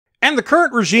And the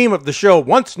current regime of the show,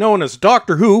 once known as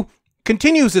Doctor Who,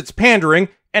 continues its pandering,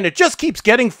 and it just keeps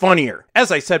getting funnier. As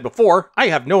I said before, I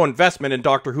have no investment in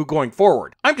Doctor Who going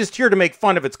forward. I'm just here to make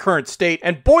fun of its current state,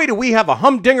 and boy do we have a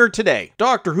humdinger today.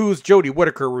 Doctor Who's Jodie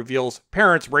Whittaker reveals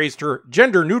parents raised her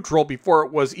gender neutral before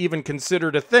it was even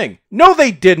considered a thing. No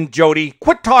they didn't, Jodie.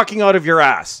 Quit talking out of your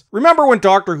ass. Remember when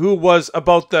Doctor Who was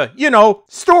about the,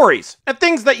 stories and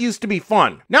things that used to be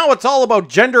fun. Now it's all about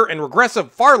gender and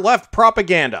regressive far-left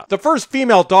propaganda. The first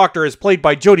female Doctor is played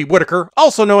by Jodie Whittaker,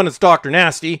 also known as Dr.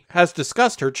 Nasty, has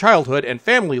discussed her childhood and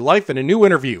family life in a new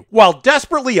interview, while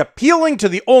desperately appealing to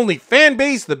the only fan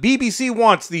base the BBC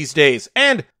wants these days.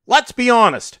 And, let's be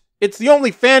honest, it's the only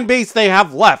fan base they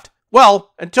have left.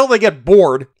 Well, until they get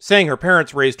bored, saying her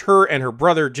parents raised her and her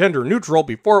brother gender neutral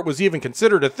before it was even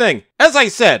considered a thing. As I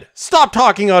said, stop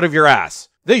talking out of your ass.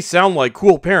 They sound like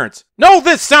cool parents. No,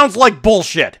 this sounds like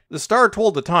bullshit! The star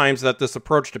told The Times that this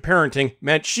approach to parenting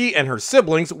meant she and her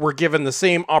siblings were given the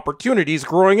same opportunities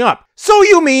growing up. So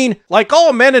you mean, like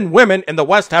all men and women in the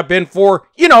West have been for,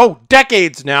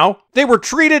 decades now, they were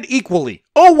treated equally.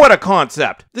 Oh, what a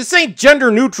concept. This ain't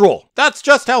gender neutral. That's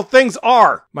just how things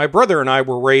are. My brother and I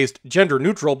were raised gender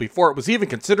neutral before it was even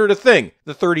considered a thing,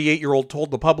 the 38-year-old told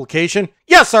the publication.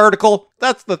 Yes, article.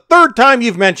 That's the third time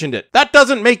you've mentioned it. That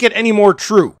doesn't make it any more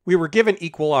true. We were given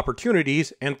equal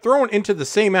opportunities and thrown into the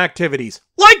same activities.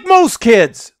 Like most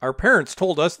kids! Our parents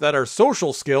told us that our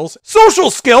social skills...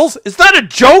 Social skills? Is that a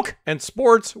joke? And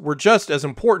sports were just as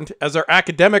important as our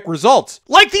academic results.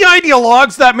 Like the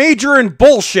ideologues that major in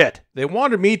bullshit! They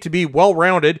wanted me to be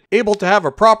well-rounded, able to have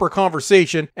a proper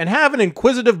conversation, and have an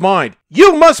inquisitive mind.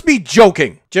 You must be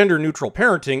joking! Gender-neutral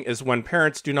parenting is when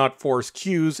parents do not force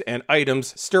cues and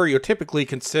items stereotypically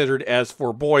considered as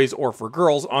for boys or for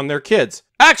girls on their kids.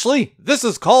 Actually, this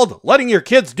is called letting your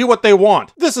kids do what they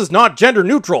want. This is not gender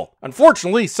neutral.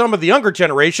 Unfortunately, some of the younger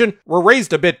generation were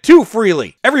raised a bit too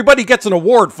freely. Everybody gets an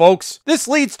award, folks. This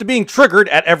leads to being triggered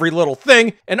at every little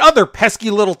thing and other pesky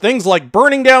little things like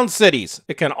burning down cities.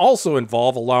 It can also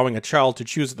involve allowing a child to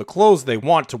choose the clothes they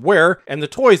want to wear and the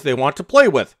toys they want to play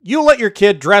with. You let your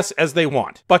kid dress as they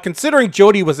want. But considering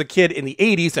Jodie was a kid in the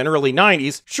 80s and early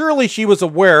 90s, surely she was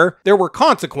aware there were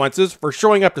consequences for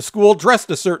showing up to school dressed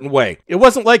a certain way. It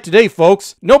wasn't like today,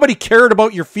 folks. Nobody cared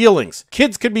about your feelings.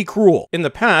 Kids could be cruel. In the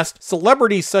past,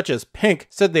 celebrities such as Pink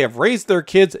said they have raised their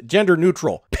kids gender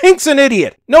neutral. Pink's an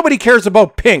idiot. Nobody cares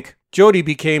about Pink. Jodie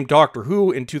became Doctor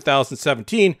Who in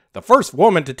 2017, the first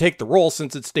woman to take the role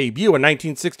since its debut in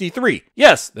 1963.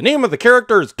 Yes, the name of the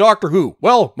character is Doctor Who.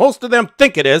 Well, most of them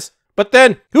think it is. But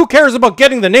then, who cares about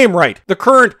getting the name right? The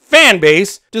current fan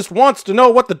base just wants to know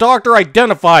what the Doctor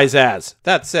identifies as.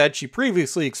 That said, she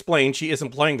previously explained she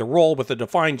isn't playing the role with a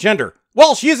defined gender.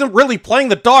 Well, she isn't really playing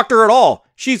the Doctor at all.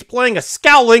 She's playing a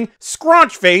scowling,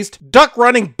 scraunch-faced,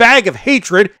 duck-running bag of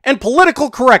hatred and political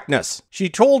correctness. She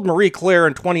told Marie Claire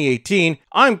in 2018,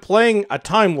 I'm playing a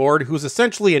Time Lord who's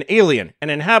essentially an alien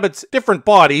and inhabits different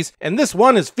bodies, and this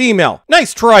one is female.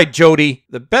 Nice try, Jodie.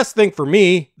 The best thing for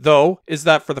me, though, is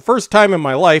that for the first time in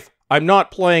my life, I'm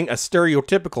not playing a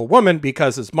stereotypical woman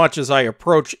because as much as I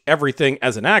approach everything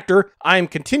as an actor, I'm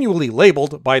continually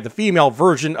labeled by the female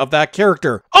version of that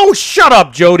character. Oh, shut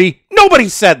up, Jodie! Nobody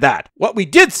said that! What we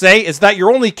did say is that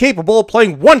you're only capable of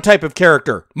playing one type of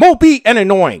character, mopey and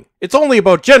annoying. It's only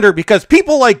about gender because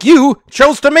people like you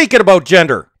chose to make it about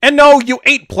gender. And no, you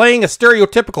ain't playing a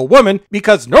stereotypical woman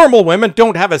because normal women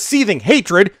don't have a seething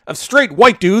hatred of straight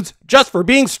white dudes just for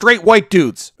being straight white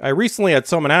dudes. I recently had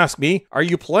someone ask me, are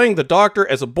you playing the Doctor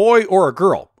as a boy or a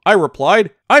girl? I replied,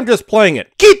 I'm just playing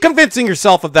it. Keep convincing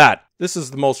yourself of that. This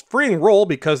is the most freeing role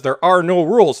because there are no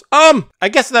rules. I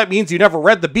guess that means you never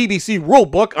read the BBC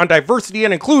rulebook on diversity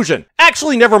and inclusion.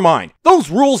 Actually, never mind.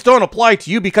 Those rules don't apply to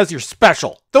you because you're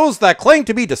special. Those that claim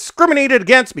to be discriminated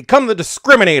against become the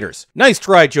discriminators. Nice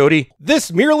try, Jodie.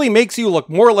 This merely makes you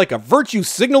look more like a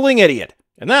virtue-signaling idiot.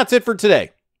 And that's it for today.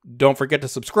 Don't forget to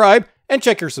subscribe and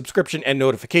check your subscription and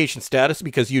notification status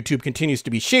because YouTube continues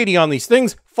to be shady on these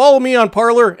things. Follow me on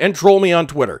Parler and troll me on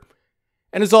Twitter.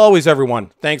 And as always,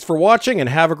 everyone, thanks for watching and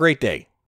have a great day.